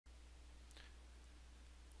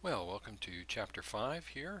Well, welcome to Chapter 5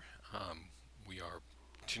 here. We are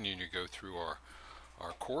continuing to go through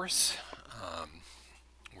our course.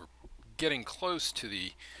 We're getting close to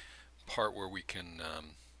the part where we can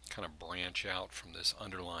kind of branch out from this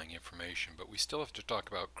underlying information, but we still have to talk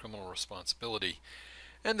about criminal responsibility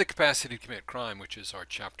and the capacity to commit crime, which is our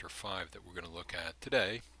Chapter 5 that we're going to look at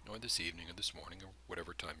today, or this evening, or this morning, or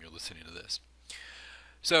whatever time you're listening to this.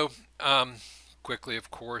 So, quickly, of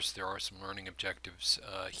course, there are some learning objectives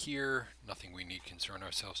here. Nothing we need to concern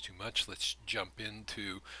ourselves too much. Let's jump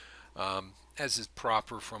into, as is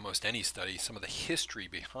proper for almost any study, some of the history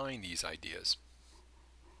behind these ideas.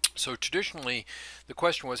 So traditionally, the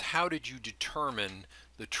question was, how did you determine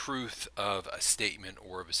the truth of a statement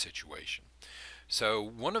or of a situation? So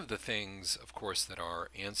one of the things, of course, that our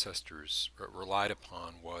ancestors relied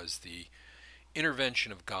upon was the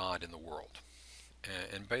intervention of God in the world.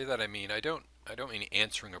 And by that I don't mean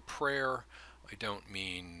answering a prayer. I don't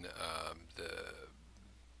mean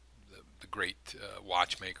the great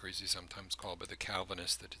watchmaker, as he's sometimes called by the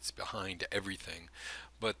Calvinists, that it's behind everything,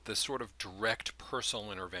 but the sort of direct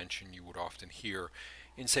personal intervention you would often hear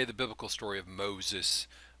in, say, the biblical story of Moses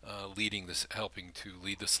helping to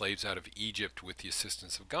lead the slaves out of Egypt with the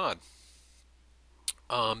assistance of God.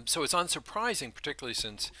 So it's unsurprising, particularly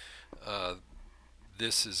since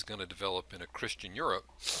this is going to develop in a Christian Europe,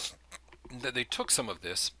 that they took some of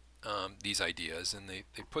these ideas, and they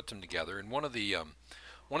put them together. And one of the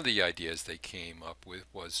ideas they came up with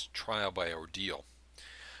was trial by ordeal.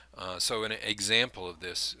 So an example of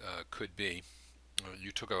this could be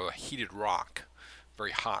you took a heated rock,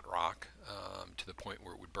 very hot rock, to the point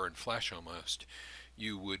where it would burn flesh almost.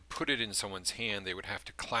 You would put it in someone's hand. They would have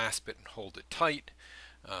to clasp it and hold it tight,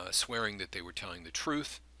 swearing that they were telling the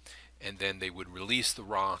truth, and then they would release the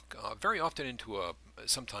rock, very often into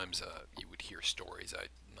sometimes you would hear stories, I'm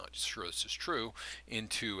not sure this is true,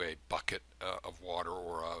 into a bucket of water,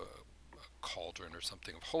 or a cauldron or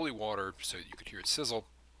something of holy water, so you could hear it sizzle.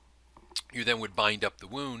 You then would bind up the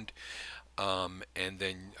wound, and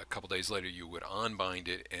then a couple days later you would unbind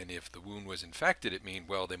it, and if the wound was infected, it means,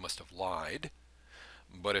 well, they must have lied.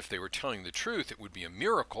 But if they were telling the truth, it would be a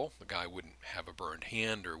miracle. The guy wouldn't have a burned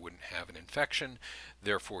hand or wouldn't have an infection.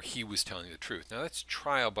 Therefore, he was telling the truth. Now, that's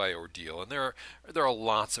trial by ordeal, and there are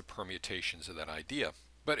lots of permutations of that idea.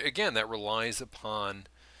 But again, that relies upon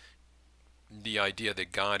the idea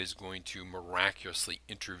that God is going to miraculously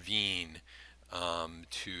intervene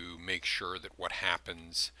to make sure that what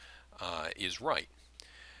happens is right.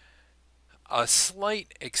 A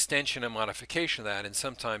slight extension and modification of that, and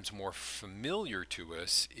sometimes more familiar to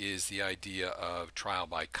us, is the idea of trial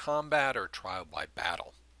by combat or trial by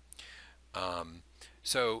battle. Um,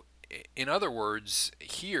 so, in other words,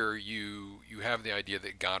 here you have the idea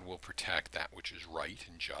that God will protect that which is right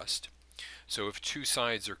and just. So if two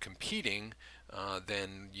sides are competing,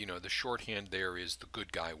 then the shorthand there is the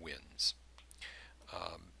good guy wins.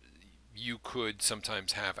 Um, you could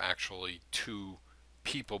sometimes have actually two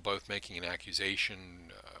people both making an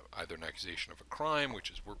accusation, either an accusation of a crime, which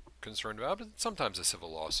is we're concerned about, but sometimes a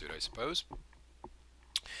civil lawsuit, I suppose.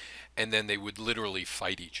 And then they would literally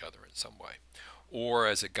fight each other in some way. Or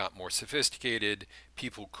as it got more sophisticated,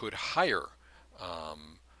 people could hire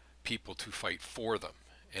people to fight for them.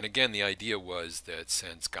 And again, the idea was that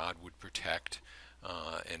since God would protect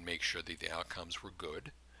and make sure that the outcomes were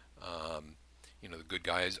good, the good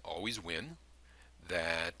guys always win,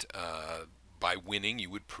 that by winning you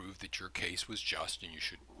would prove that your case was just and you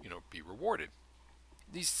should be rewarded.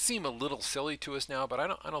 These seem a little silly to us now, but I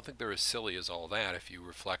don't think they're as silly as all that if you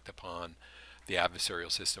reflect upon the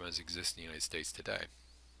adversarial system as it exists in the United States today.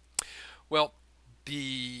 Well,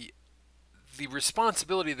 the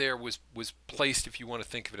responsibility there was placed, if you want to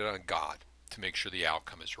think of it, on God to make sure the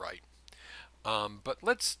outcome is right. But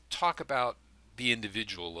let's talk about the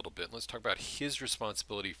individual a little bit. Let's talk about his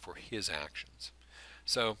responsibility for his actions.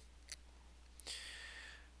 So,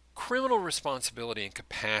 criminal responsibility and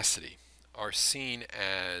capacity are seen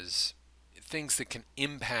as things that can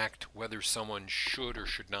impact whether someone should or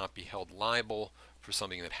should not be held liable for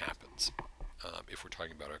something that happens. If we're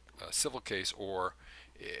talking about a civil case, or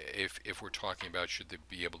if we're talking about should they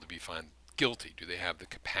be able to be found guilty, do they have the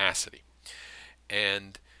capacity?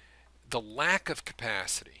 And the lack of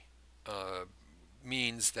capacity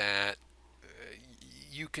means that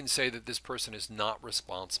you can say that this person is not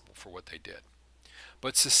responsible for what they did.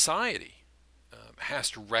 But society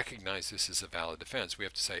has to recognize this as a valid defense. We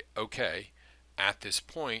have to say, okay, at this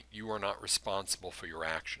point, you are not responsible for your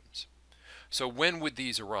actions. So when would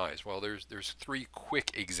these arise? Well, there's three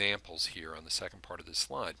quick examples here on the second part of this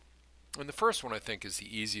slide. And the first one, I think, is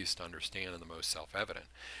the easiest to understand and the most self-evident,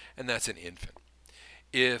 and that's an infant.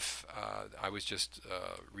 If I was just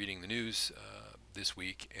reading the news this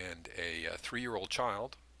week, and a 3-year-old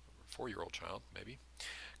child, 4-year-old child maybe,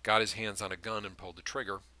 got his hands on a gun and pulled the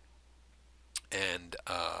trigger and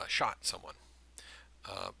shot someone.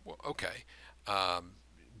 Well, okay.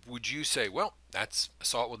 Would you say, well, that's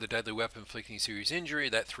assault with a deadly weapon inflicting serious injury?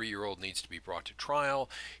 That 3-year-old needs to be brought to trial.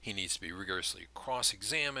 He needs to be rigorously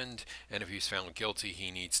cross-examined, and if he's found guilty, he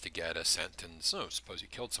needs to get a sentence. No, suppose he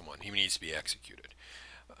killed someone, he needs to be executed.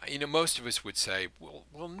 Most of us would say,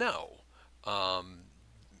 well, no.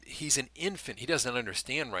 He's an infant. He doesn't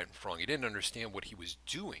understand right and wrong. He didn't understand what he was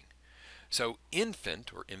doing. So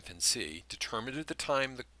infant, or infancy, determined at the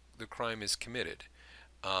time the crime is committed,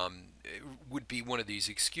 it would be one of these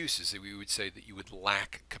excuses that we would say that you would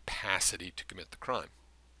lack capacity to commit the crime.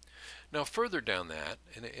 Now further down that,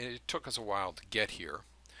 and it took us a while to get here,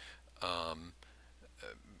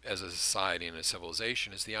 as a society and a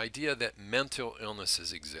civilization, is the idea that mental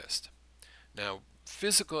illnesses exist. Now,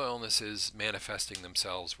 physical illnesses manifesting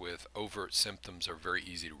themselves with overt symptoms are very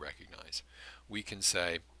easy to recognize. We can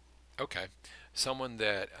say, okay, someone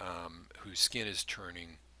that whose skin is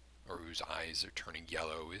turning, or whose eyes are turning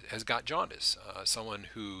yellow, has got jaundice. Someone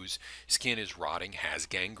whose skin is rotting has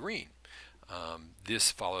gangrene.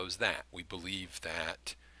 This follows that. We believe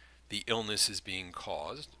that the illness is being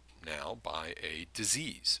caused now by a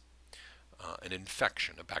disease, an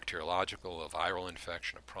infection, a bacteriological, a viral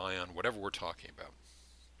infection, a prion, whatever we're talking about.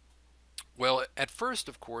 Well, at first,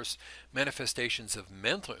 of course, manifestations of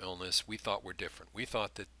mental illness we thought were different. We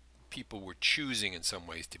thought that people were choosing in some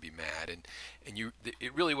ways to be mad, and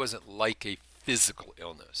it really wasn't like a physical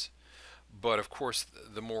illness. But of course,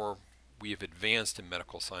 the more we have advanced in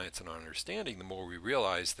medical science and our understanding, the more we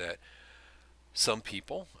realize that some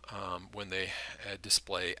people, when they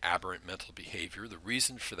display aberrant mental behavior, the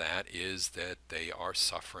reason for that is that they are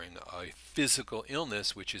suffering a physical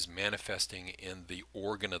illness which is manifesting in the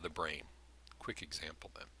organ of the brain. Quick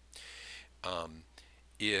example then.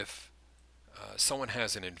 If someone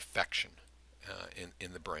has an infection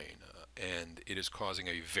in the brain, and it is causing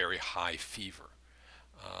a very high fever,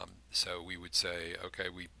 so we would say, okay,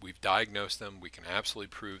 we've diagnosed them. We can absolutely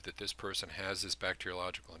prove that this person has this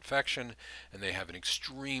bacteriological infection, and they have an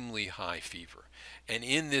extremely high fever. And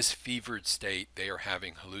in this fevered state, they are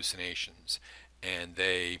having hallucinations, and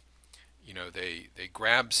they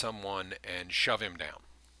grab someone and shove him down.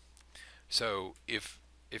 So if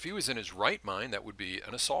he was in his right mind, that would be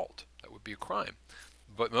an assault. That would be a crime.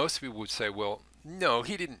 But most people would say, well, no,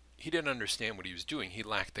 he didn't understand what he was doing. He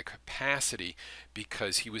lacked the capacity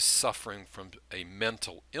because he was suffering from a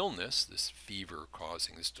mental illness, this fever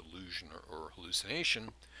causing this delusion or hallucination.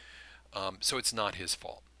 So it's not his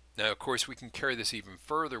fault. Now, of course, we can carry this even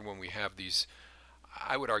further when we have these,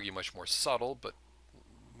 I would argue, much more subtle but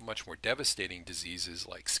much more devastating diseases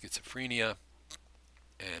like schizophrenia,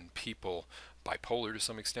 and people, bipolar to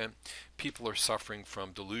some extent. People are suffering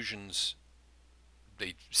from delusions.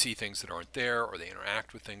 They see things that aren't there, or they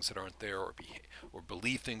interact with things that aren't there, or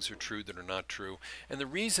believe things are true that are not true. And the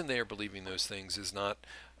reason they are believing those things is not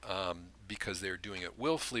because they're doing it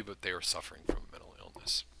willfully, but they are suffering from mental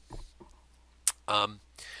illness.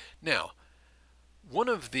 Now, one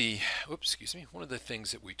of the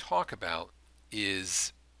things that we talk about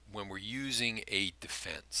is when we're using a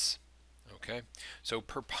defense. Okay, so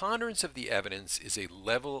preponderance of the evidence is a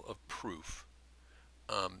level of proof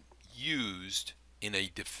used in a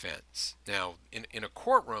defense. Now, in a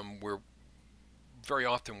courtroom, very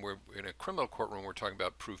often in a criminal courtroom, we're talking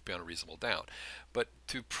about proof beyond a reasonable doubt. But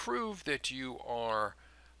to prove that you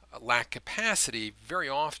lack capacity, very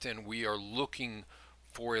often we are looking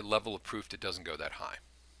for a level of proof that doesn't go that high.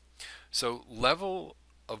 So level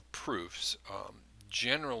of proofs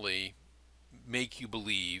generally make you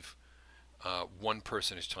believe one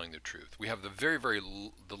person is telling the truth. We have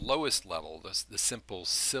the lowest level, the simple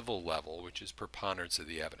civil level, which is preponderance of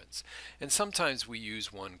the evidence. And sometimes we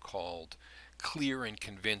use one called clear and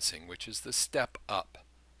convincing, which is the step up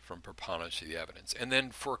from preponderance of the evidence. And then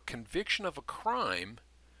for conviction of a crime,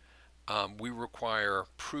 we require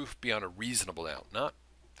proof beyond a reasonable doubt. Not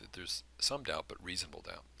that there's some doubt, but reasonable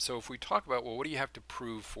doubt. So if we talk about, well, what do you have to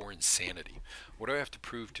prove for insanity? What do I have to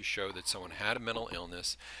prove to show that someone had a mental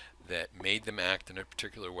illness that made them act in a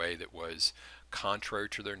particular way that was contrary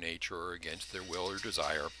to their nature or against their will or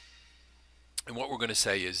desire? And what we're going to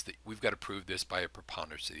say is that we've got to prove this by a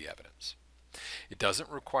preponderance of the evidence. It doesn't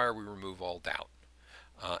require we remove all doubt.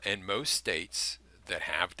 And most states that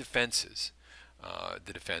have defenses,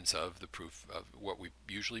 the defense of the proof of what we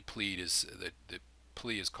usually plead is that the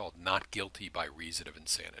plea is called not guilty by reason of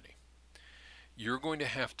insanity. You're going to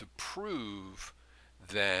have to prove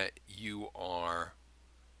that you are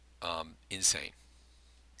insane.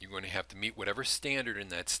 You're going to have to meet whatever standard in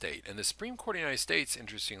that state. And the Supreme Court of the United States,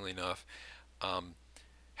 interestingly enough,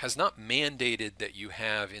 has not mandated that you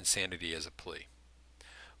have insanity as a plea.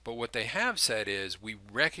 But what they have said is we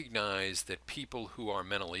recognize that people who are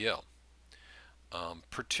mentally ill,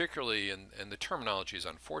 particularly, and the terminology is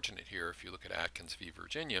unfortunate here, if you look at Atkins v.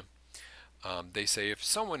 Virginia, they say if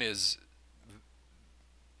someone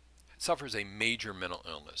suffers a major mental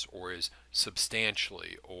illness or is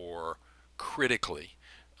substantially or critically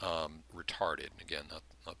retarded, again,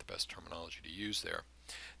 not the best terminology to use there,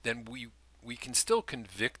 then we can still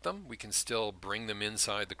convict them, we can still bring them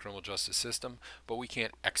inside the criminal justice system, but we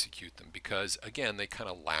can't execute them because, again, they kind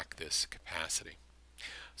of lack this capacity.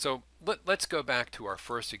 So let's go back to our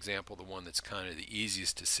first example, the one that's kind of the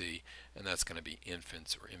easiest to see, and that's going to be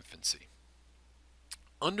infants or infancy.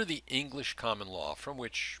 Under the English common law, from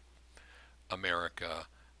which America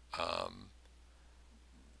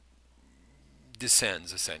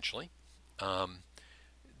descends essentially,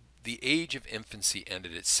 the age of infancy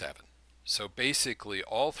ended at 7. So basically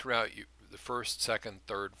all throughout the first, second,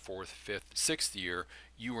 third, fourth, fifth, sixth year,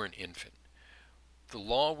 you were an infant. The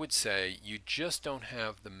law would say you just don't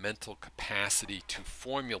have the mental capacity to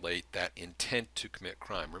formulate that intent to commit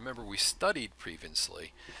crime. Remember, we studied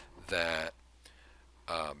previously that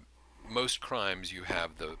most crimes you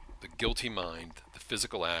have the guilty mind, the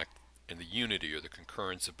physical act, and the unity or the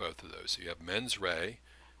concurrence of both of those. So you have mens rea,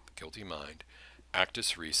 the guilty mind,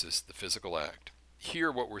 actus reus, the physical act.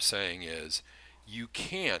 Here what we're saying is you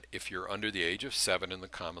can't, if you're under the age of 7 in the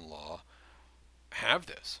common law, have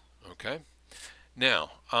this, okay?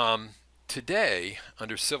 Now, today,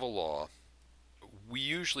 under civil law, we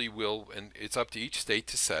usually will, and it's up to each state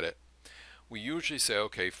to set it, we usually say,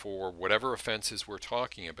 okay, for whatever offenses we're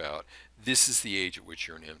talking about, this is the age at which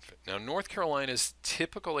you're an infant. Now, North Carolina's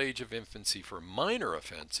typical age of infancy for minor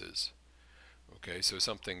offenses, okay, so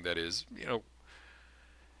something that is, you know,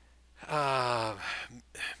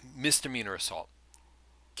 misdemeanor assault,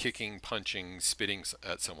 kicking, punching, spitting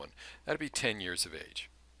at someone, that'd be 10 years of age.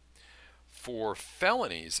 For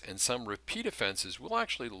felonies and some repeat offenses, we'll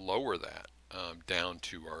actually lower that down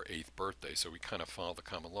to our 8th birthday, so we kind of follow the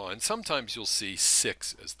common law. And sometimes you'll see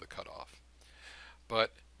 6 as the cutoff.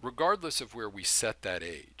 But regardless of where we set that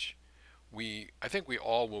age, I think we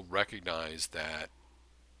all will recognize that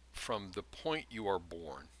from the point you are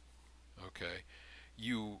born, okay,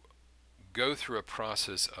 you go through a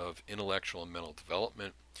process of intellectual and mental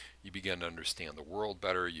development. You begin to understand the world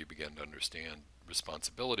better. You begin to understand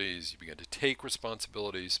responsibilities. You begin to take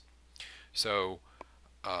responsibilities. So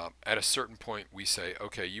at a certain point we say,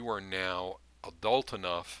 okay, you are now adult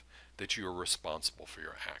enough that you are responsible for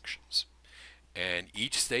your actions. And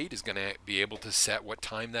each state is going to be able to set what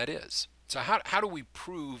time that is. So how do we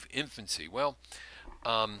prove infancy? Well,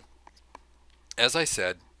 as I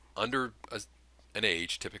said, under an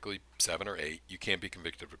age, typically 7 or 8, you can't be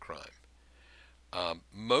convicted of a crime.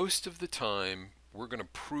 Most of the time, we're going to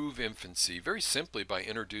prove infancy very simply by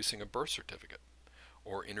introducing a birth certificate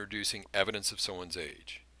or introducing evidence of someone's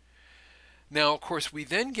age. Now, of course, we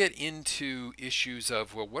then get into issues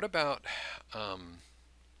of, well, what about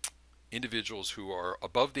individuals who are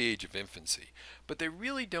above the age of infancy, but they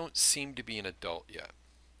really don't seem to be an adult yet?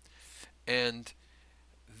 And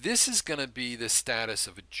this is going to be the status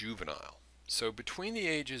of a juvenile. So between the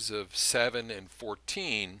ages of 7 and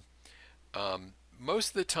 14, most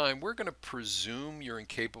of the time we're going to presume you're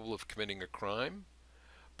incapable of committing a crime,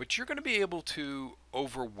 but you're going to be able to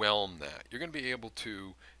overwhelm that. You're going to be able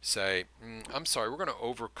to say, I'm sorry, we're going to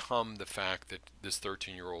overcome the fact that this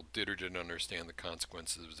 13-year-old did or didn't understand the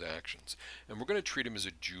consequences of his actions, and we're going to treat him as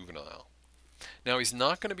a juvenile. Now, he's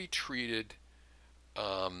not going to be treated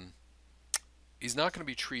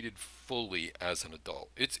fully as an adult.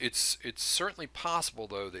 It's certainly possible,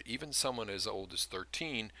 though, that even someone as old as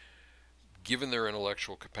 13, given their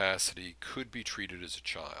intellectual capacity, could be treated as a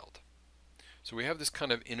child. So we have this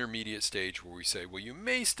kind of intermediate stage where we say, well, you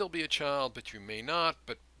may still be a child, but you may not,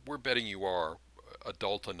 but we're betting you are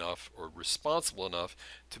adult enough or responsible enough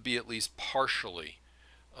to be at least partially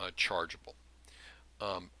chargeable.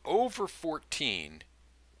 Over 14,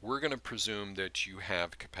 we're going to presume that you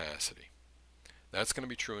have capacity. That's going to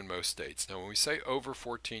be true in most states. Now, when we say over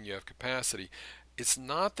 14 you have capacity, it's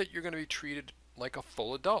not that you're going to be treated like a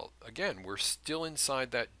full adult. Again, we're still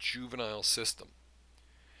inside that juvenile system.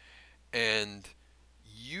 And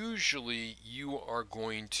usually you are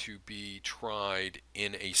going to be tried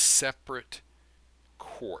in a separate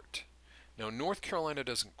court. Now, North Carolina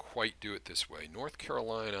doesn't quite do it this way. North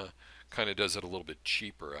Carolina kind of does it a little bit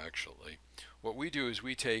cheaper, actually. What we do is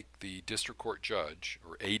we take the district court judge,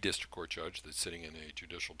 or a district court judge that's sitting in a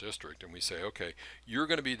judicial district, and we say, okay, you're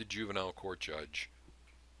going to be the juvenile court judge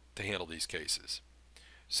to handle these cases.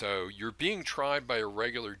 So you're being tried by a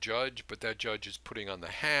regular judge, but that judge is putting on the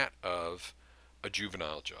hat of a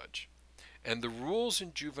juvenile judge. And the rules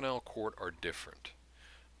in juvenile court are different.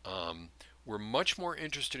 We're much more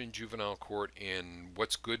interested in juvenile court in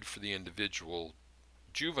what's good for the individual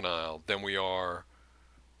juvenile than we are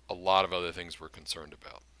a lot of other things we're concerned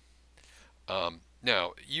about.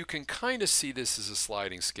 Now, you can kind of see this as a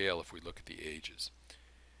sliding scale if we look at the ages.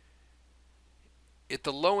 At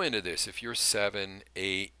the low end of this, if you're 7,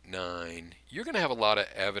 8, 9, you're going to have a lot of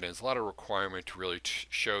evidence, a lot of requirement to really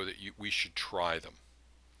show that we should try them.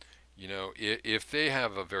 You know, if they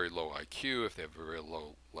have a very low IQ, if they have a very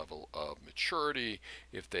low level of maturity,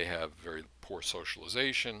 if they have very poor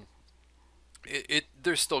socialization,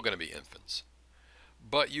 they're still going to be infants.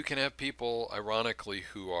 But you can have people, ironically,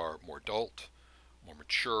 who are more adult, more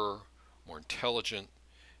mature, more intelligent,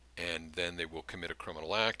 and then they will commit a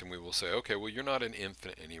criminal act, and we will say, okay, well, you're not an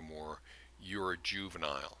infant anymore, you're a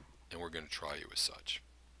juvenile, and we're going to try you as such.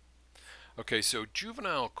 Okay, so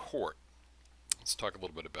juvenile court, let's talk a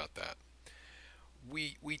little bit about that.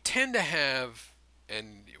 We tend to have,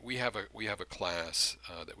 and we have a class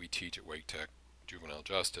that we teach at Wake Tech, juvenile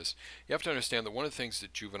justice. You have to understand that one of the things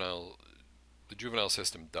that the juvenile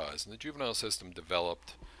system does, and the juvenile system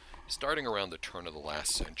developed starting around the turn of the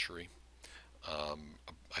last century.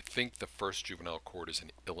 I think the first juvenile court is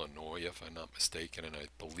in Illinois, if I'm not mistaken, and I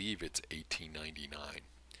believe it's 1899.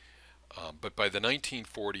 But by the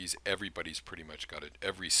 1940s, everybody's pretty much got it.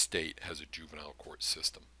 Every state has a juvenile court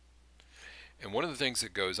system. And one of the things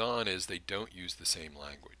that goes on is they don't use the same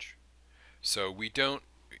language. So we don't,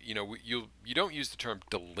 you don't use the term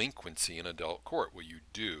delinquency in adult court. Well, you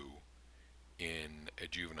do in a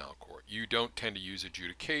juvenile court. You don't tend to use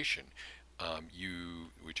adjudication,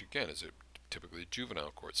 which again is typically a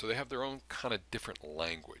juvenile court. So they have their own kind of different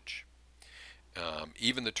language.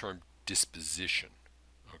 Even the term disposition.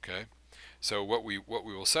 Okay, so what we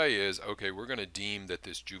will say is, okay, we're going to deem that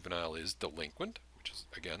this juvenile is delinquent, which is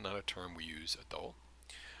again not a term we use adult.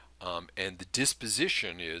 And the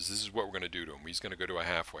disposition is, this is what we're going to do to him. He's going to go to a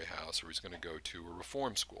halfway house, or he's going to go to a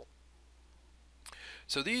reform school.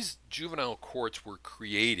 So these juvenile courts were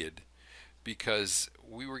created because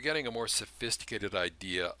we were getting a more sophisticated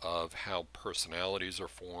idea of how personalities are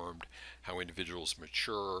formed, how individuals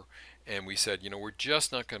mature, and we said, we're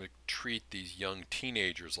just not going to treat these young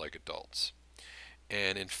teenagers like adults.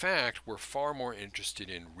 And in fact, we're far more interested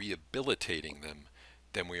in rehabilitating them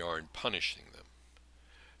than we are in punishing them.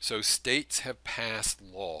 So states have passed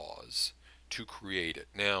laws to create it.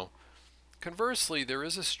 Now, conversely, there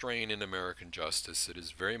is a strain in American justice that is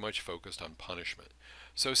very much focused on punishment.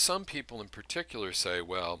 So some people in particular say,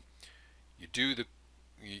 well, you do the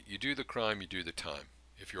crime, you do the time.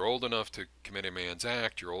 If you're old enough to commit a man's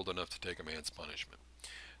act, you're old enough to take a man's punishment.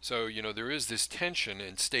 So, there is this tension,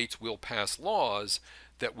 and states will pass laws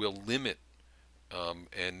that will limit,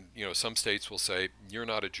 and some states will say, you're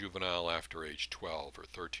not a juvenile after age 12 or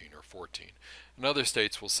 13 or 14. And other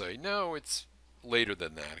states will say, no, it's later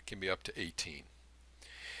than that. It can be up to 18.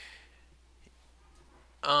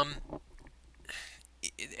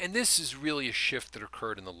 And this is really a shift that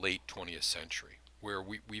occurred in the late 20th century, where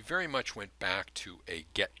we very much went back to a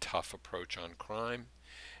get tough approach on crime,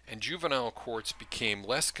 and juvenile courts became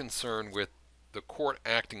less concerned with the court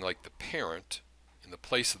acting like the parent, in the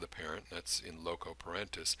place of the parent, that's in loco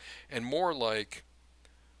parentis, and more like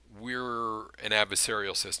we're an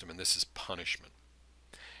adversarial system and this is punishment.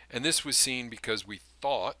 And this was seen because we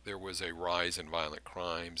thought there was a rise in violent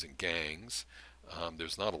crimes and gangs.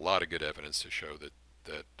 There's not a lot of good evidence to show that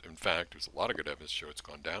in fact, there's a lot of good evidence to show it's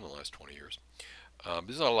gone down in the last 20 years.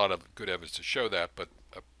 There's not a lot of good evidence to show that, but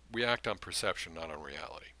we act on perception, not on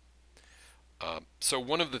reality. So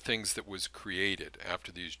one of the things that was created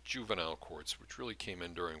after these juvenile courts, which really came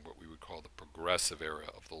in during what we would call the progressive era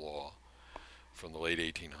of the law, from the late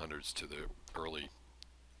 1800s to the early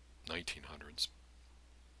 1900s,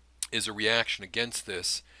 is a reaction against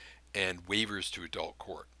this and waivers to adult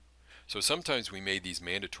court. So sometimes we made these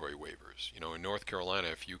mandatory waivers. In North Carolina,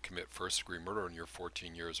 if you commit first-degree murder and you're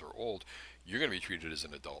 14 years or old, you're going to be treated as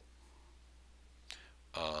an adult.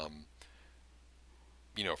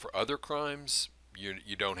 For other crimes,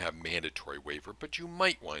 you don't have mandatory waiver, but you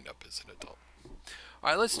might wind up as an adult. All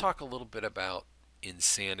right, let's talk a little bit about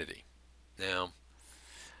insanity. Now,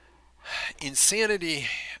 insanity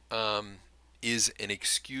is an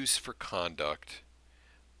excuse for conduct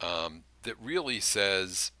that really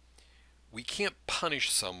says we can't punish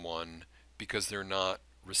someone because they're not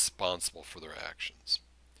responsible for their actions.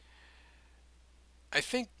 I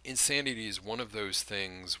think insanity is one of those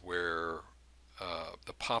things where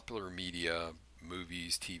the popular media,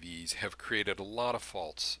 movies, TVs, have created a lot of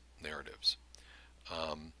false narratives.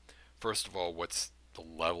 Um, First of all, what's the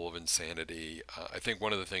level of insanity? I think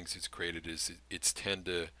one of the things it's created is it's tend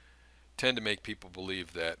to make people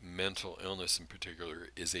believe that mental illness in particular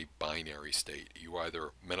is a binary state. You're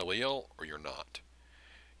either mentally ill or you're not.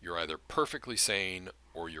 You're either perfectly sane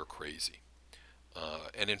or you're crazy.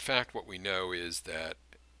 And in fact, what we know is that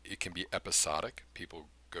it can be episodic. People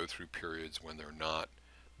go through periods when they're not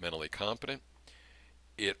mentally competent.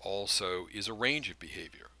 It also is a range of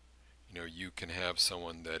behavior. You know, you can have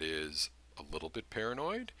someone that is a little bit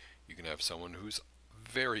paranoid. You can have someone who's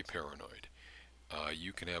very paranoid.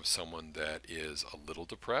 You can have someone that is a little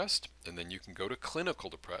depressed, and then you can go to clinical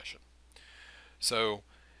depression. So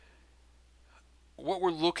what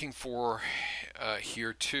we're looking for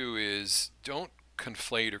here too is don't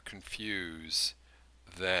conflate or confuse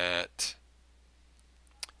that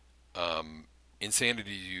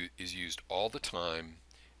insanity is used all the time.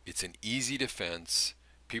 It's an easy defense.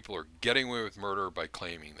 People are getting away with murder by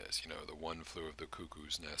claiming this. You know, the one flew of the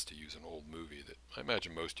cuckoo's nest, to use an old movie that I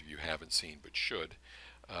imagine most of you haven't seen but should.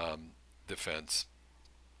 Defense.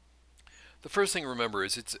 The first thing to remember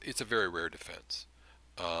is it's a very rare defense.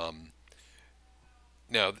 Um,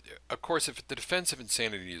 Now, of course, if the defense of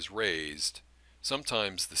insanity is raised,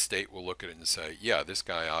 sometimes the state will look at it and say, yeah, this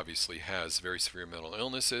guy obviously has very severe mental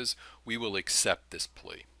illnesses. We will accept this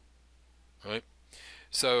plea, right?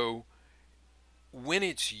 So when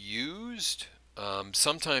it's used,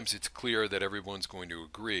 sometimes it's clear that everyone's going to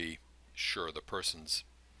agree, sure, the person's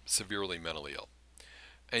severely mentally ill.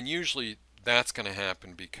 And usually that's going to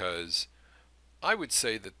happen because I would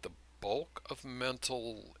say that the bulk of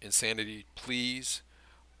mental insanity pleas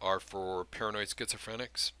are for paranoid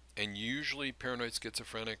schizophrenics, and usually paranoid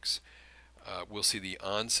schizophrenics will see the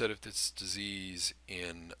onset of this disease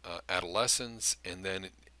in adolescence, and then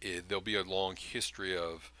there'll be a long history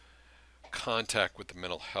of contact with the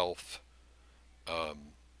mental health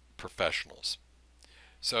professionals.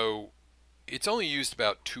 So it's only used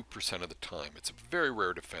about 2% of the time. It's a very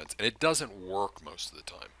rare defense, and it doesn't work most of the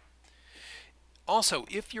time. Also,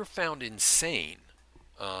 if you're found insane,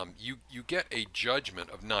 you get a judgment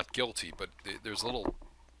of not guilty, but there's a little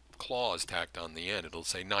clause tacked on the end. It'll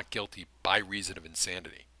say not guilty by reason of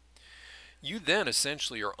insanity. You then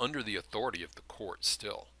essentially are under the authority of the court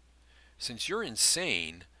still. Since you're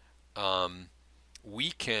insane,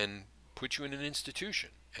 we can put you in an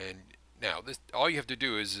institution. And now, all you have to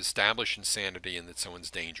do is establish insanity and that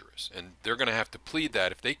someone's dangerous. And they're going to have to plead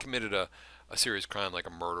that if they committed a serious crime like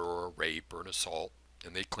a murder or a rape or an assault,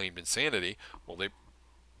 and they claimed insanity, well,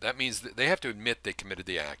 that means that they have to admit they committed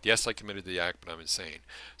the act. Yes, I committed the act, but I'm insane.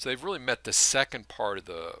 So they've really met the second part of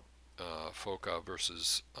the FOCA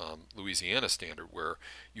versus Louisiana standard, where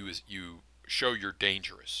you show you're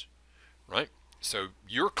dangerous, right? So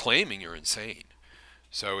you're claiming you're insane.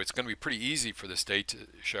 So it's going to be pretty easy for the state to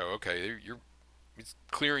show, okay, it's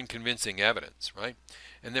clear and convincing evidence, right?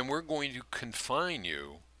 And then we're going to confine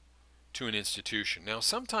you to an institution. Now,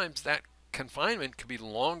 sometimes that confinement could be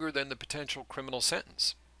longer than the potential criminal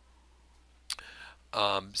sentence.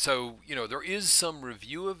 So, you know, there is some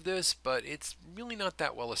review of this, but it's really not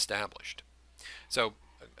that well established. So,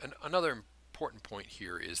 another important point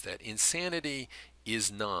here is that insanity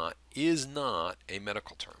is not a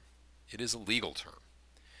medical term. It is a legal term.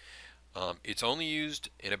 It's only used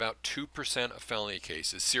in about 2% of felony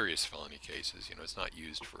cases, serious felony cases. You know, it's not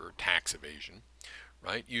used for tax evasion,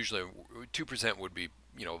 right? Usually 2% would be,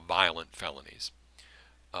 you know, violent felonies.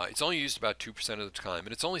 It's only used about 2% of the time,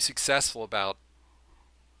 and it's only successful about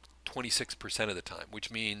 26% of the time,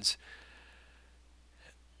 which means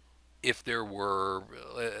if there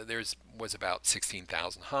was about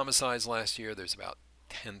 16,000 homicides last year, there's about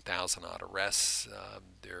 10,000 odd arrests,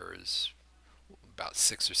 there's about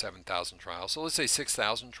 6,000 or 7,000 trials. So let's say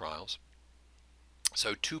 6,000 trials.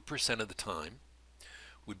 So 2% of the time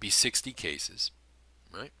would be 60 cases,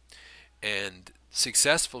 right? And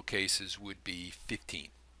successful cases would be 15.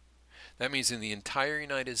 That means in the entire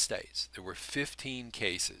United States, there were 15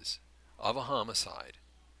 cases of a homicide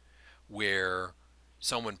where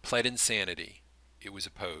someone pled insanity. It was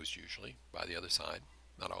opposed usually by the other side,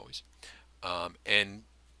 not always, and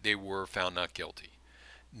they were found not guilty.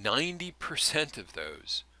 90% of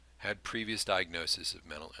those had previous diagnosis of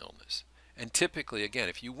mental illness. And typically, again,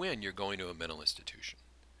 if you win, you're going to a mental institution.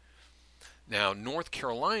 Now, North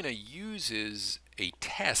Carolina uses a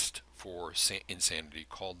test for insanity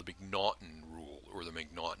called the McNaughton rule, or the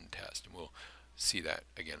McNaughton test, and we'll see that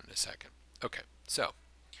again in a second. Okay, so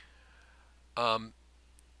Um,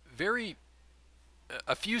 very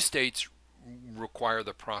a few states require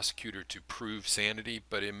the prosecutor to prove sanity,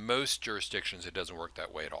 but in most jurisdictions it doesn't work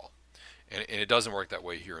that way at all. And it doesn't work that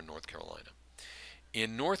way here in North Carolina.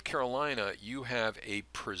 In North Carolina, you have a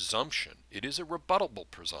presumption. It is a rebuttable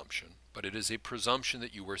presumption, but it is a presumption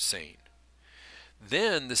that you were sane.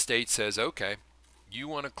 Then the state says, okay, you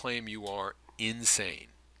want to claim you are insane.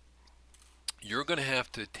 You're going to have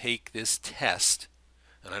to take this test,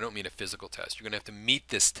 and I don't mean a physical test. You're going to have to meet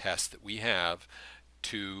this test that we have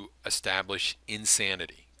to establish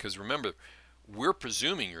insanity. Because remember, we're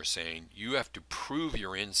presuming you're sane. You have to prove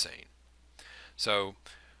you're insane. So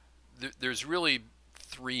there's really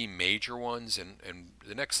three major ones, and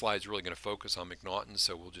the next slide is really going to focus on McNaughton,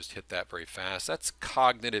 so we'll just hit that very fast. That's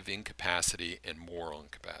cognitive incapacity and moral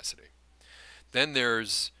incapacity. Then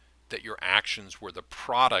there's that your actions were the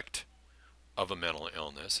product of a mental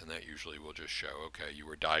illness, and that usually will just show, okay, you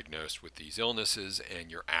were diagnosed with these illnesses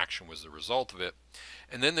and your action was the result of it.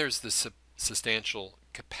 And then there's the substantial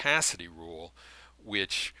capacity rule,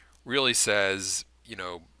 which really says, you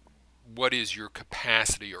know, what is your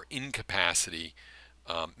capacity or incapacity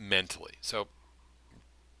mentally. So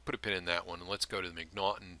put a pin in that one, and let's go to the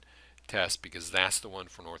McNaughton test, because that's the one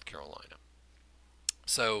for North Carolina.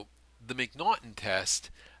 So the McNaughton test,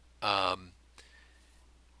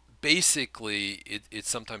 basically, it's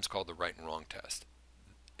sometimes called the right and wrong test.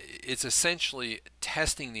 It's essentially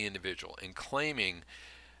testing the individual and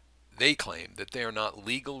they claim that they are not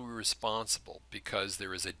legally responsible because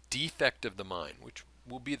there is a defect of the mind, which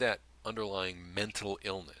will be that underlying mental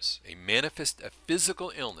illness, a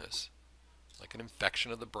physical illness, like an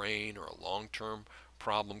infection of the brain or a long-term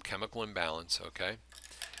problem, chemical imbalance, okay,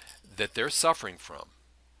 that they're suffering from,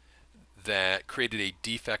 that created a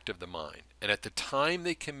defect of the mind. And at the time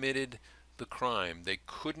they committed the crime, they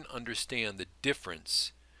couldn't understand the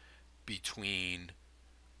difference between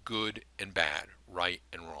good and bad, right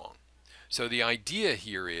and wrong. So the idea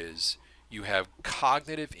here is you have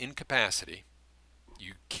cognitive incapacity,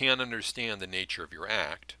 you can't understand the nature of your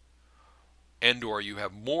act, and or you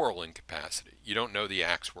have moral incapacity. You don't know the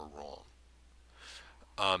acts were wrong.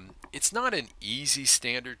 It's not an easy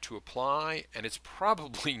standard to apply, and it's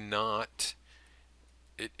probably not,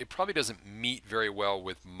 it probably doesn't meet very well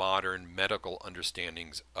with modern medical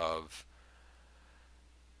understandings of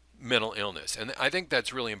mental illness. And I think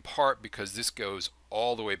that's really in part because this goes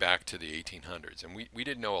all the way back to the 1800s, and we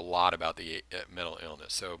didn't know a lot about the mental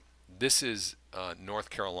illness. So this is North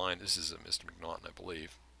Carolina. This is Mr. McNaughton, I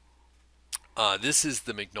believe. This is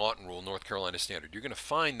the McNaughton rule, North Carolina standard. You're going to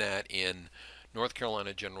find that in North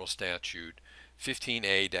Carolina General Statute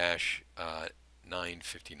 15A-959.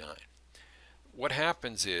 What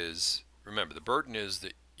happens is, remember, the burden is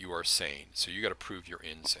that you are sane, so you got to prove you're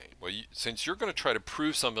insane. Well, since you're going to try to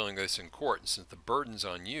prove something like this in court, and since the burden's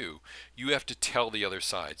on you, you have to tell the other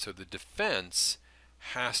side. So the defense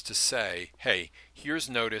has to say, hey, here's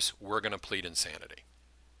notice, we're going to plead insanity.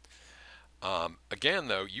 Again,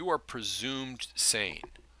 though, you are presumed sane.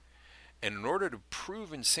 And in order to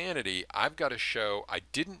prove insanity, I've got to show I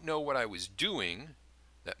didn't know what I was doing,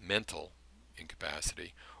 that mental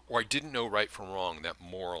incapacity, or I didn't know right from wrong, that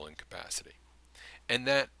moral incapacity. And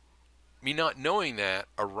that me not knowing that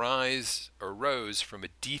arose from a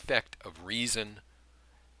defect of reason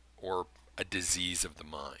or a disease of the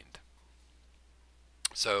mind.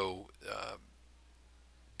 So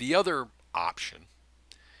the other option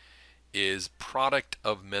is product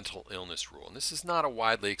of mental illness rule. And this is not a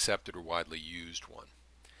widely accepted or widely used one.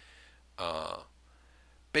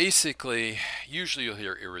 Basically, usually you'll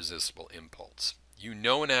hear irresistible impulse. You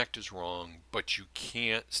know an act is wrong, but you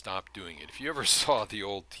can't stop doing it. If you ever saw the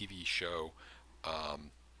old TV show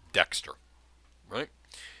Dexter, right?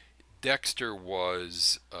 Dexter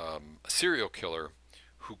was a serial killer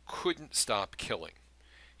who couldn't stop killing.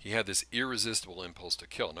 He had this irresistible impulse to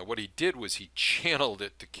kill. Now what he did was he channeled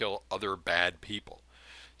it to kill other bad people.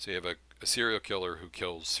 So you have a serial killer who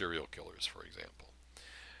kills serial killers, for example.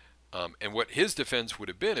 And what his defense would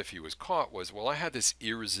have been if he was caught was, well, I had this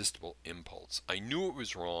irresistible impulse. I knew it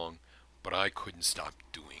was wrong, but I couldn't stop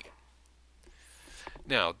doing it.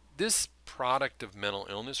 Now, this product of mental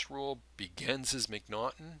illness rule begins as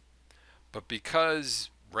McNaughton, but because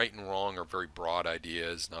right and wrong are very broad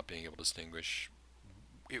ideas, not being able to distinguish,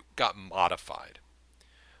 it got modified.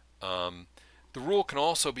 The rule can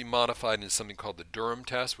also be modified into something called the Durham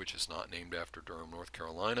test, which is not named after Durham, North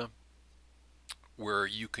Carolina, where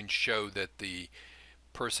you can show that the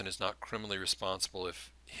person is not criminally responsible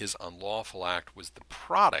if his unlawful act was the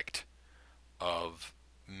product of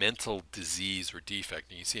mental disease or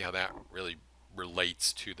defect. And you see how that really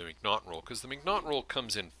relates to the McNaughton rule, because the McNaughton rule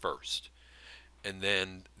comes in first. and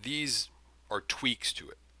then these are tweaks to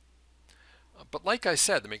it. But like I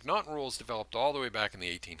said, the McNaughton rules developed all the way back in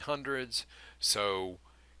the 1800s, so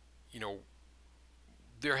you know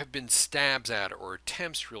there have been stabs at or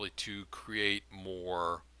attempts really to create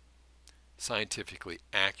more scientifically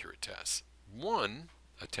accurate tests. One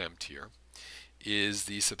attempt here is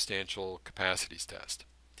the substantial capacities test.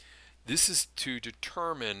 This is to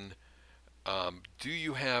determine, do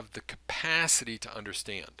you have the capacity to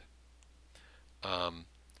understand? Um,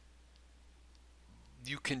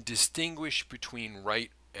 you can distinguish between right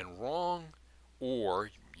and wrong, or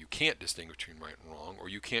you can't distinguish between right and wrong, or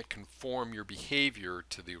you can't conform your behavior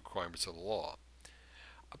to the requirements of the law.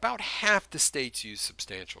 About half the states use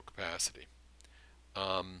substantial capacity.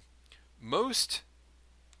 Um, most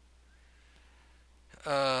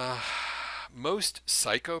uh, most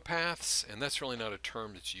psychopaths, and that's really not a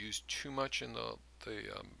term that's used too much in the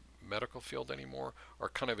medical field anymore, are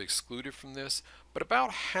kind of excluded from this. But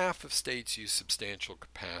about half of states use substantial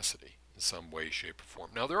capacity in some way, shape, or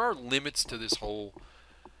form. Now there are limits to this whole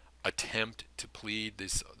attempt to plead,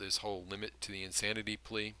 this whole limit to the insanity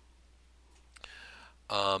plea.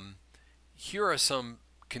 Um, Here are some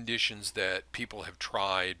conditions that people have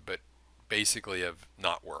tried but basically have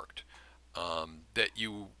not worked. That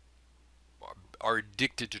you are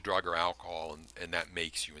addicted to drug or alcohol, and that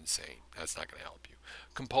makes you insane. That's not going to help you.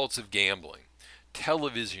 Compulsive gambling,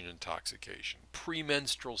 television intoxication,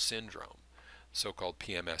 premenstrual syndrome, so-called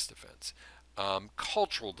PMS defense,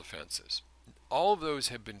 cultural defenses. All of those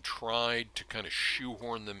have been tried to kind of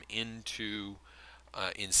shoehorn them into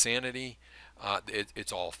insanity.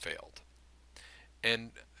 It's all failed.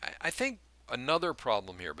 And I think another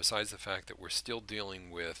problem here, besides the fact that we're still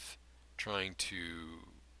dealing with trying to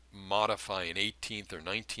modify an 18th or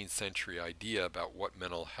 19th century idea about what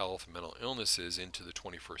mental health, mental illness is into the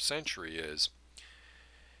 21st century, is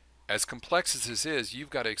as complex as this is,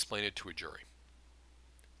 you've got to explain it to a jury.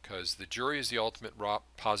 Because the jury is the ultimate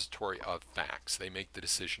repository of facts. They make the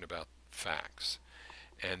decision about facts.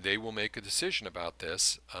 And they will make a decision about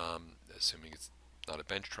this, assuming it's not a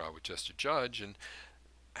bench trial with just a judge, and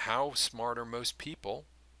how smart are most people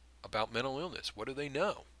about mental illness? What do they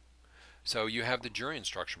know? So you have the jury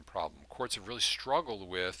instruction problem. Courts have really struggled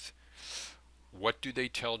with, what do they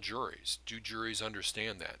tell juries? Do juries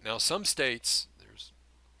understand that? Now some states, there's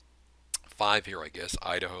 5 here I guess,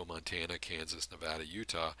 Idaho, Montana, Kansas, Nevada,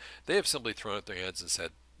 Utah, they have simply thrown up their hands and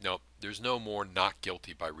said, no, there's no more not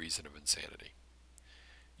guilty by reason of insanity.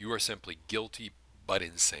 You are simply guilty but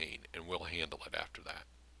insane, and we'll handle it after that.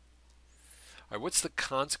 All right, what's the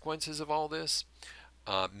consequences of all this?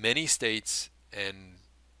 Many states and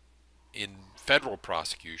in federal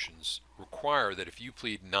prosecutions require that if you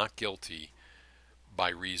plead not guilty by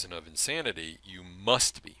reason of insanity, you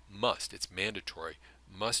must, it's mandatory,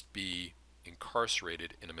 must be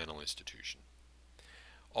incarcerated in a mental institution.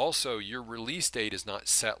 Also, your release date is not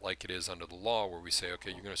set like it is under the law, where we say,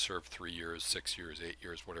 okay, you're going to serve 3 years, 6 years, 8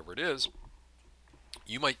 years, whatever it is.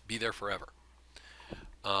 You might be there forever.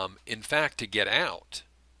 In fact, to get out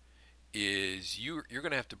is you're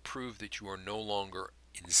going to have to prove that you are no longer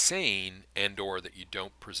insane and or that you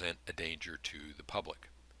don't present a danger to the public.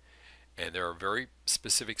 And there are very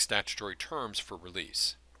specific statutory terms for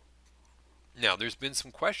release. Now, there's been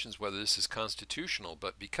some questions whether this is constitutional,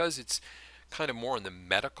 but because it's kind of more in the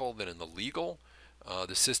medical than in the legal,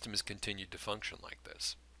 the system has continued to function like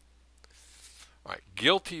this. All right,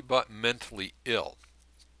 guilty but mentally ill.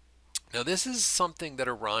 Now, this is something that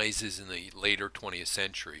arises in the later 20th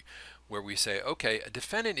century, where we say, okay, a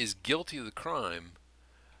defendant is guilty of the crime,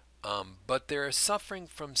 but they're suffering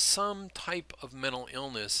from some type of mental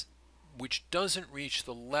illness which doesn't reach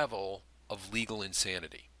the level of legal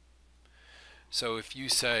insanity. So if you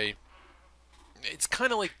say, it's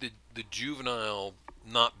kind of like the juvenile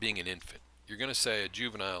not being an infant. You're going to say a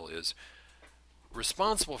juvenile is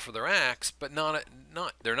responsible for their acts, but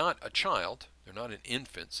they're not a child, they're not an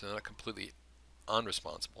infant, so they're not completely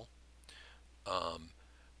unresponsible,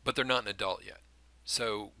 but they're not an adult yet.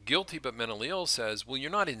 So guilty but mentally ill says, well,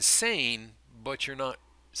 you're not insane, but you're not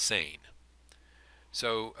sane.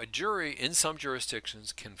 So a jury in some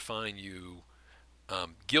jurisdictions can find you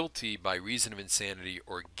guilty by reason of insanity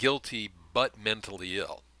or guilty but mentally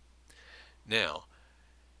ill. Now,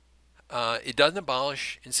 it doesn't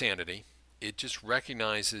abolish insanity. It just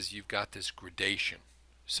recognizes you've got this gradation.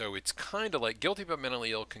 So it's kind of like guilty but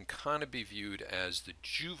mentally ill can kind of be viewed as the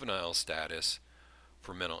juvenile status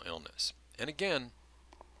for mental illness. And again,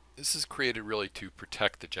 this is created really to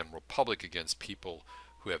protect the general public against people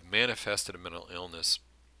who have manifested a mental illness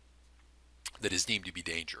that is deemed to be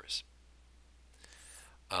dangerous.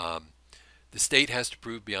 The state has to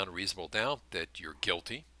prove beyond a reasonable doubt that you're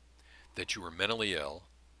guilty, that you were mentally ill,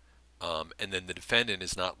 and then the defendant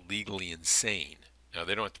is not legally insane. Now,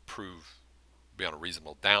 they don't have to prove beyond a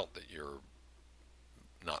reasonable doubt that you're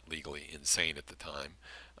not legally insane at the time.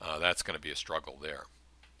 That's going to be a struggle there.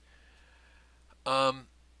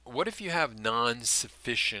 What if you have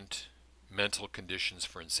non-sufficient mental conditions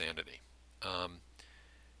for insanity?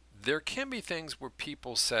 There can be things where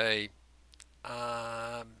people say,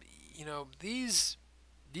 you know, these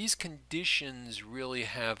conditions really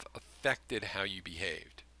have affected how you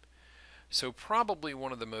behaved. So probably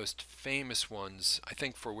one of the most famous ones, I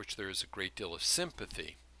think, for which there is a great deal of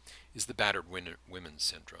sympathy, is the battered women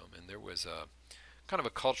syndrome. And there was a kind of a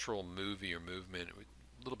cultural movie or movement,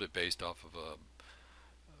 a little bit based off of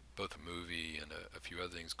both a movie and a few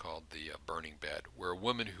other things, called The Burning Bed, where a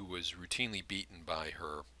woman who was routinely beaten by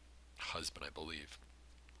her husband, I believe,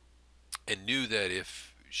 and knew that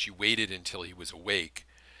if she waited until he was awake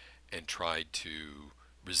and tried to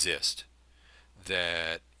resist,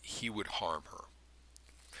 that he would harm her.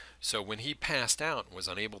 So when he passed out and was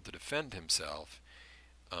unable to defend himself,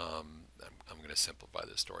 I'm going to simplify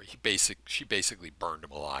this story. She basically burned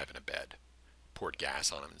him alive in a bed, poured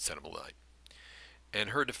gas on him and set him alight.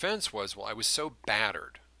 And her defense was, well, I was so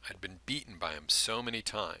battered, I'd been beaten by him so many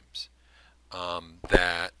times,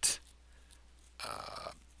 that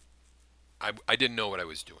I didn't know what I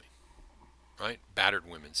was doing. Right? Battered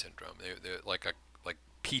women syndrome. They're like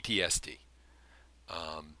PTSD.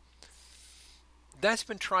 That's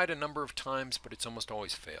been tried a number of times, but it's almost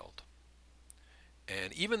always failed.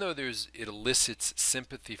 And even though it elicits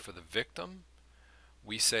sympathy for the victim,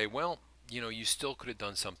 we say, well, you know, you still could have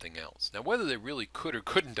done something else. Now, whether they really could or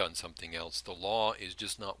couldn't done something else, the law is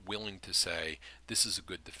just not willing to say this is a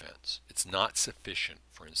good defense. It's not sufficient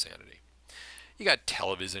for insanity. You got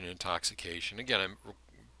television intoxication. Again,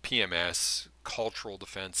 PMS, cultural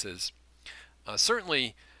defenses.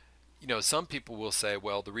 Certainly, you know, some people will say,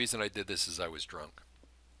 well, the reason I did this is I was drunk.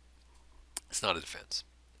 It's not a defense.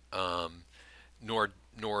 Nor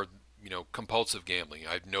you know, compulsive gambling.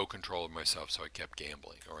 I had no control of myself, so I kept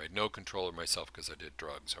gambling. Or I had no control of myself because I did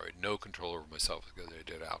drugs. Or I had no control over myself because I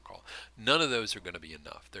did alcohol. None of those are going to be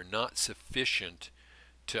enough. They're not sufficient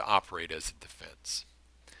to operate as a defense.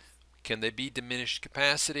 Can they be diminished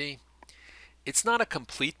capacity? It's not a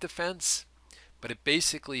complete defense, but it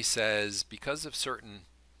basically says because of certain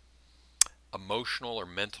emotional or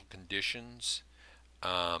mental conditions,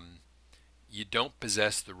 you don't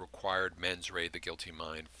possess the required mens rea, the guilty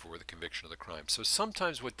mind, for the conviction of the crime. So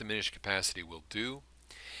sometimes what diminished capacity will do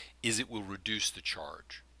is it will reduce the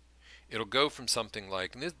charge. It'll go from something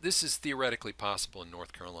like, and this is theoretically possible in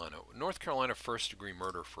North Carolina. North Carolina first-degree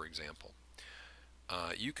murder, for example,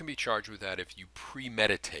 you can be charged with that if you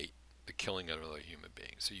premeditate the killing of another human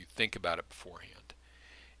being. So you think about it beforehand.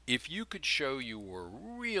 If you could show you were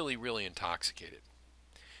really, really intoxicated,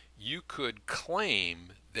 you could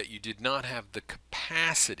claim that you did not have the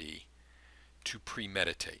capacity to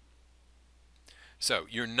premeditate. So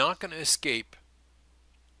you're not going to escape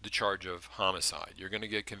the charge of homicide. You're going to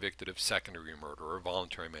get convicted of second-degree murder or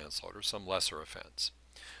voluntary manslaughter, or some lesser offense.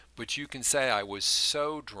 But you can say, I was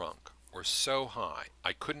so drunk or so high,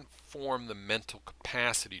 I couldn't form the mental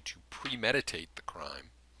capacity to premeditate the crime.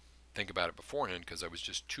 Think about it beforehand because I was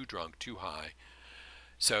just too drunk, too high.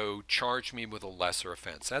 So charge me with a lesser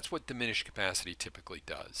offense. That's what diminished capacity typically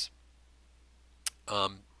does.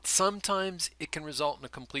 Sometimes it can result in a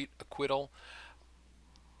complete acquittal.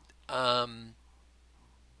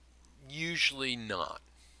 Usually not.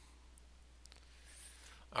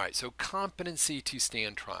 All right, so competency to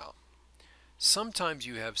stand trial. Sometimes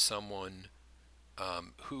you have someone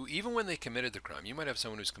who, even when they committed the crime, you might have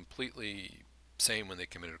someone who's completely sane when they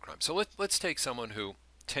committed a crime. So let's take someone who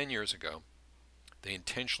 10 years ago, they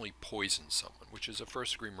intentionally poisoned someone, which is a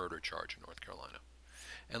first-degree murder charge in North Carolina.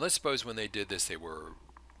 And let's suppose when they did this, they were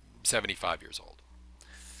 75 years old.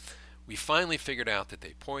 We finally figured out that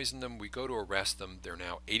they poisoned them. We go to arrest them. They're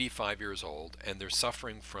now 85 years old, and they're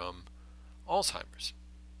suffering from Alzheimer's.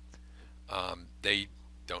 They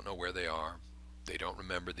don't know where they are. They don't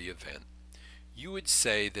remember the event. You would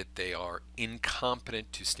say that they are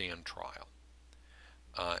incompetent to stand trial.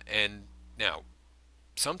 And now,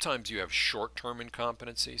 sometimes you have short-term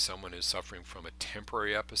incompetency. Someone is suffering from a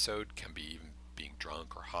temporary episode, can be even being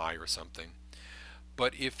drunk or high or something.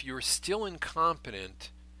 But if you're still incompetent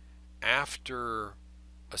after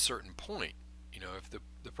a certain point, you know, if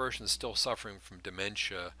the person is still suffering from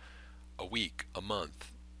dementia a week, a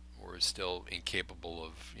month, or is still incapable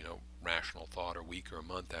of, you know, rational thought a week or a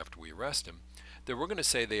month after we arrest him, then we're going to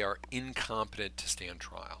say they are incompetent to stand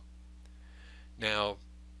trial. Now,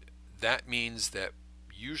 that means that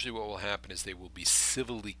usually what will happen is they will be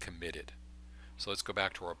civilly committed. So let's go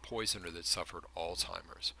back to our poisoner that suffered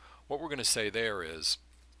Alzheimer's. What we're going to say there is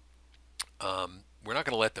we're not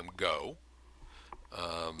going to let them go.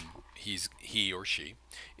 He or she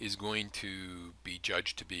is going to be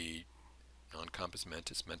judged to be non compos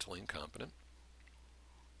mentis, mentally incompetent,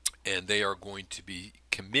 and they are going to be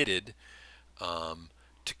committed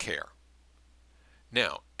to care.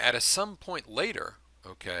 Now, at some point later,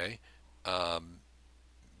 okay,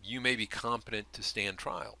 you may be competent to stand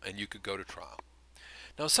trial, and you could go to trial.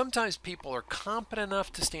 Now, sometimes people are competent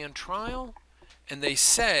enough to stand trial, and they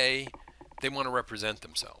say they want to represent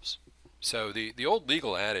themselves. So the old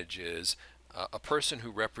legal adage is a person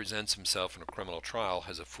who represents himself in a criminal trial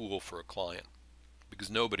has a fool for a client,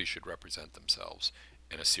 because nobody should represent themselves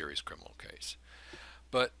in a serious criminal case.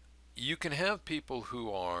 But you can have people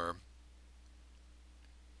who are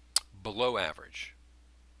below average,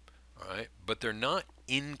 all right, but they're not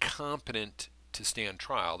incompetent to stand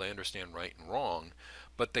trial. They understand right and wrong,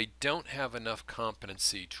 but they don't have enough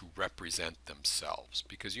competency to represent themselves,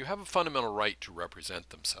 because you have a fundamental right to represent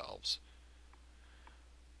themselves,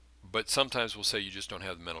 but sometimes we'll say you just don't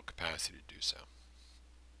have the mental capacity to do so.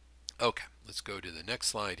 Okay, let's go to the next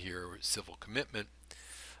slide here, civil commitment.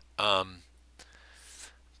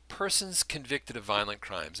 Persons convicted of violent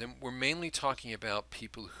crimes, and we're mainly talking about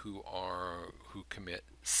people who commit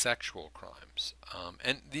sexual crimes,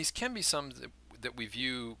 and these can be some that we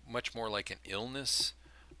view much more like an illness.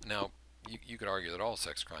 Now, you could argue that all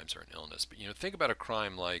sex crimes are an illness, but think about a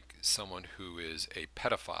crime like someone who is a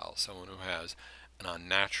pedophile, someone who has an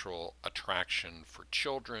unnatural attraction for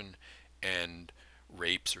children and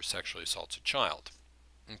rapes or sexually assaults a child.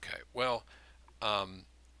 Okay, well,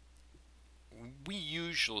 we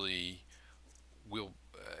usually will,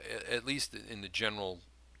 at least in the general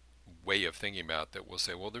way of thinking about that, we'll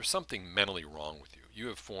say, well, there's something mentally wrong with you. You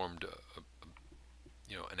have formed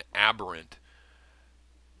an aberrant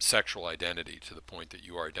sexual identity to the point that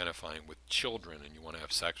you are identifying with children and you want to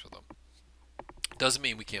have sex with them. Doesn't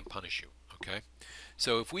mean we can't punish you, okay?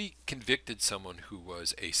 So if we convicted someone who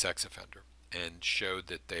was a sex offender and showed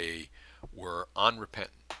that they were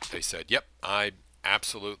unrepentant, they said, yep, I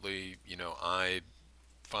absolutely, I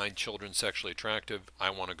find children sexually attractive, I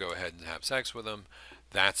want to go ahead and have sex with them,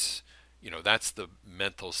 that's the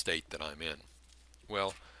mental state that I'm in.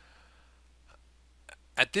 Well,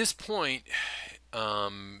 at this point,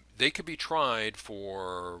 they could be tried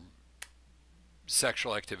for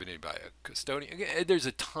sexual activity by a custodian. There's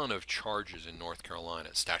a ton of charges in North Carolina,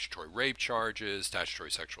 statutory rape charges,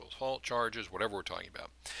 statutory sexual assault charges, whatever we're talking about.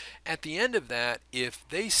 At the end of that, if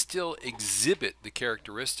they still exhibit the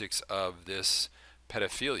characteristics of this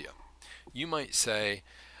pedophilia, you might say,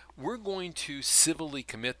 we're going to civilly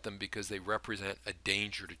commit them because they represent a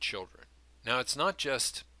danger to children. Now, it's not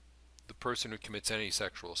just the person who commits any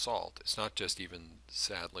sexual assault. It's not just, even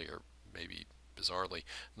sadly or maybe bizarrely,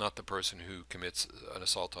 not the person who commits an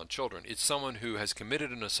assault on children. It's someone who has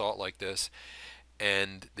committed an assault like this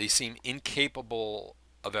and they seem incapable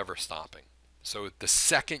of ever stopping. So the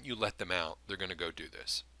second you let them out, they're going to go do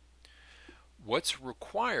this. What's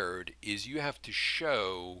required is you have to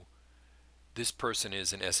show this person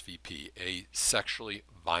is an SVP, a sexually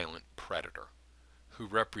violent predator, who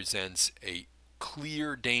represents a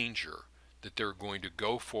clear danger that they're going to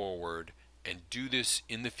go forward and do this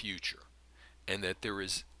in the future, and that there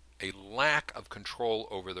is a lack of control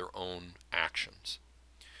over their own actions.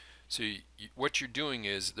 So what you're doing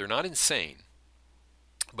is, they're not insane,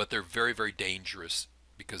 but they're very, very dangerous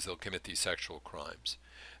because they'll commit these sexual crimes.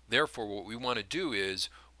 Therefore, what we want to do is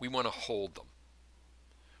we want to hold them.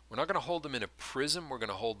 We're not going to hold them in a prison. We're going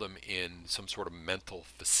to hold them in some sort of mental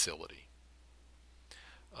facility.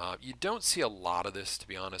 You don't see a lot of this, to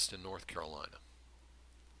be honest, in North Carolina.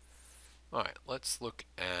 All right, let's look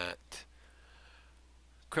at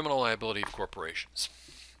criminal liability of corporations.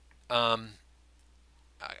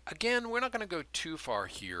 Again, we're not going to go too far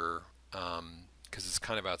here because it's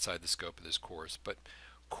kind of outside the scope of this course, but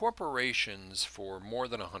corporations for more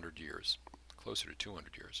than 100 years, closer to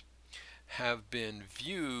 200 years, have been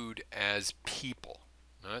viewed as people.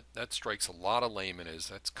 Now, that strikes a lot of laymen as,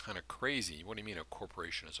 that's kind of crazy. What do you mean a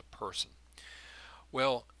corporation is a person?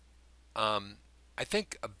 Well, I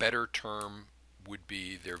think a better term would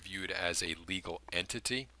be they're viewed as a legal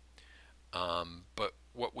entity. But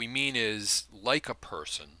what we mean is, like a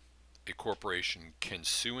person, a corporation can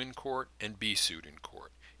sue in court and be sued in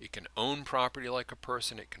court. It can own property like a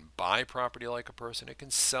person, it can buy property like a person, it can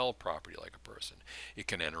sell property like a person. It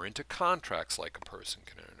can enter into contracts like a person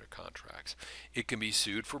can enter into contracts. It can be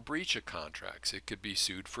sued for breach of contracts. It could be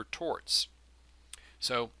sued for torts.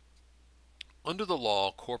 So Under the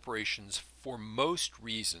law, corporations, for most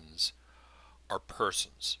reasons, are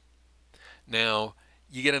persons. Now,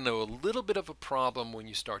 you get into a little bit of a problem when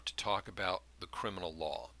you start to talk about the criminal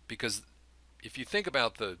law, because if you think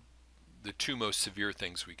about the two most severe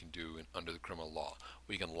things we can do under the criminal law,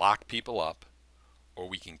 we can lock people up or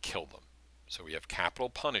we can kill them. So we have capital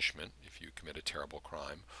punishment if you commit a terrible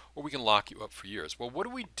crime, or we can lock you up for years. Well, what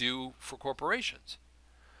do we do for corporations?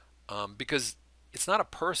 Because it's not a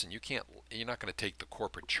person. You're not going to take the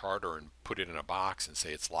corporate charter and put it in a box and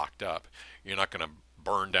say it's locked up. You're not going to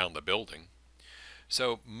burn down the building.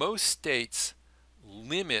 So most states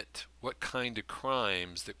limit what kind of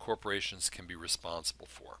crimes that corporations can be responsible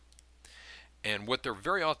for. And what they're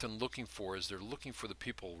very often looking for is they're looking for the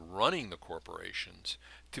people running the corporations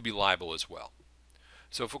to be liable as well.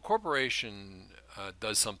 So if a corporation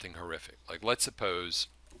does something horrific, like let's suppose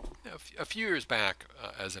a few years back,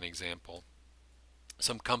 as an example,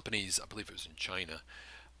 some companies, I believe it was in China,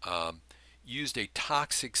 used a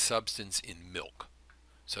toxic substance in milk.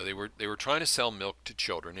 So they were trying to sell milk to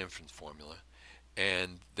children, infant formula,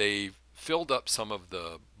 and they filled up some of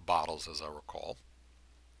the bottles, as I recall,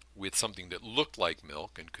 with something that looked like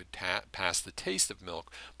milk and could pass the taste of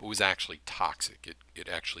milk, but was actually toxic. It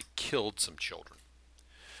actually killed some children.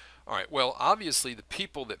 All right, well, obviously the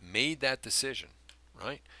people that made that decision,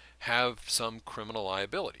 right, have some criminal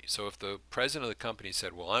liability. So if the president of the company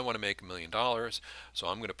said, well, I want to make $1 million, so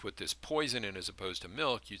I'm going to put this poison in as opposed to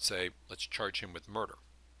milk, you'd say, let's charge him with murder.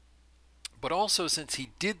 But also, since he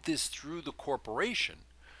did this through the corporation,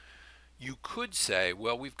 you could say,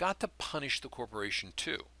 well, we've got to punish the corporation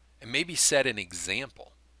too, and maybe set an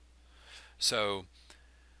example. So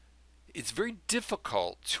it's very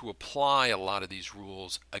difficult to apply a lot of these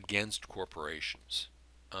rules against corporations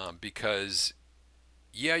because,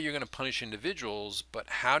 yeah, you're going to punish individuals, but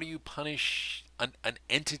how do you punish an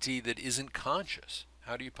entity that isn't conscious?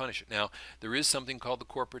 How do you punish it? Now, there is something called the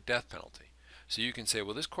corporate death penalty. So you can say,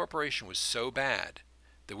 well, this corporation was so bad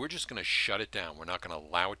that we're just going to shut it down. We're not going to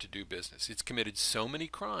allow it to do business. It's committed so many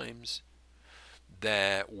crimes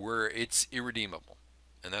that it's irredeemable.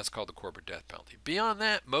 And that's called the corporate death penalty. Beyond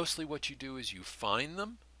that, mostly what you do is you fine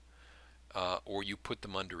them or you put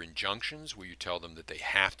them under injunctions where you tell them that they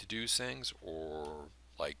have to do things, or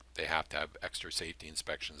like they have to have extra safety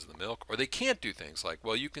inspections of the milk, or they can't do things like,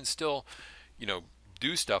 well, you can still,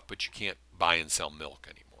 do stuff, but you can't buy and sell milk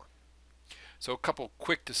anymore. So a couple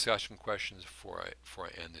quick discussion questions before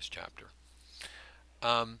I end this chapter.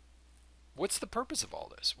 What's the purpose of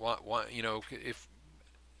all this? Why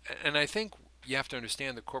and I think you have to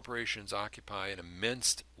understand that corporations occupy an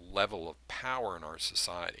immense level of power in our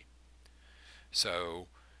society. So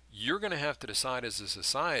you're going to have to decide as a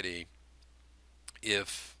society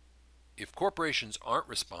if corporations aren't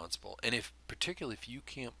responsible, and particularly if you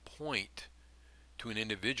can't point to an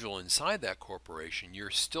individual inside that corporation,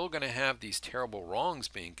 you're still going to have these terrible wrongs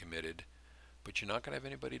being committed, but you're not going to have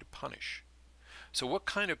anybody to punish. So what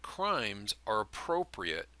kind of crimes are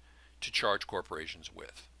appropriate to charge corporations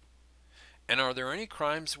with? And are there any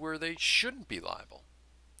crimes where they shouldn't be liable?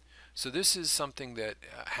 So this is something that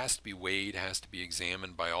has to be weighed, has to be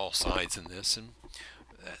examined by all sides in this, and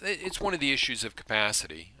it's one of the issues of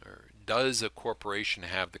capacity. Or does a corporation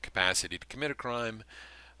have the capacity to commit a crime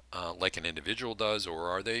like an individual does, or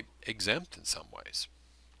are they exempt in some ways?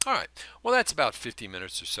 All right, well, that's about 50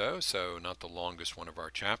 minutes or so not the longest one of our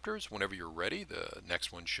chapters. Whenever you're ready, the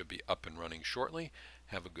next one should be up and running shortly.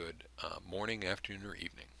 Have a good morning, afternoon, or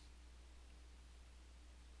evening.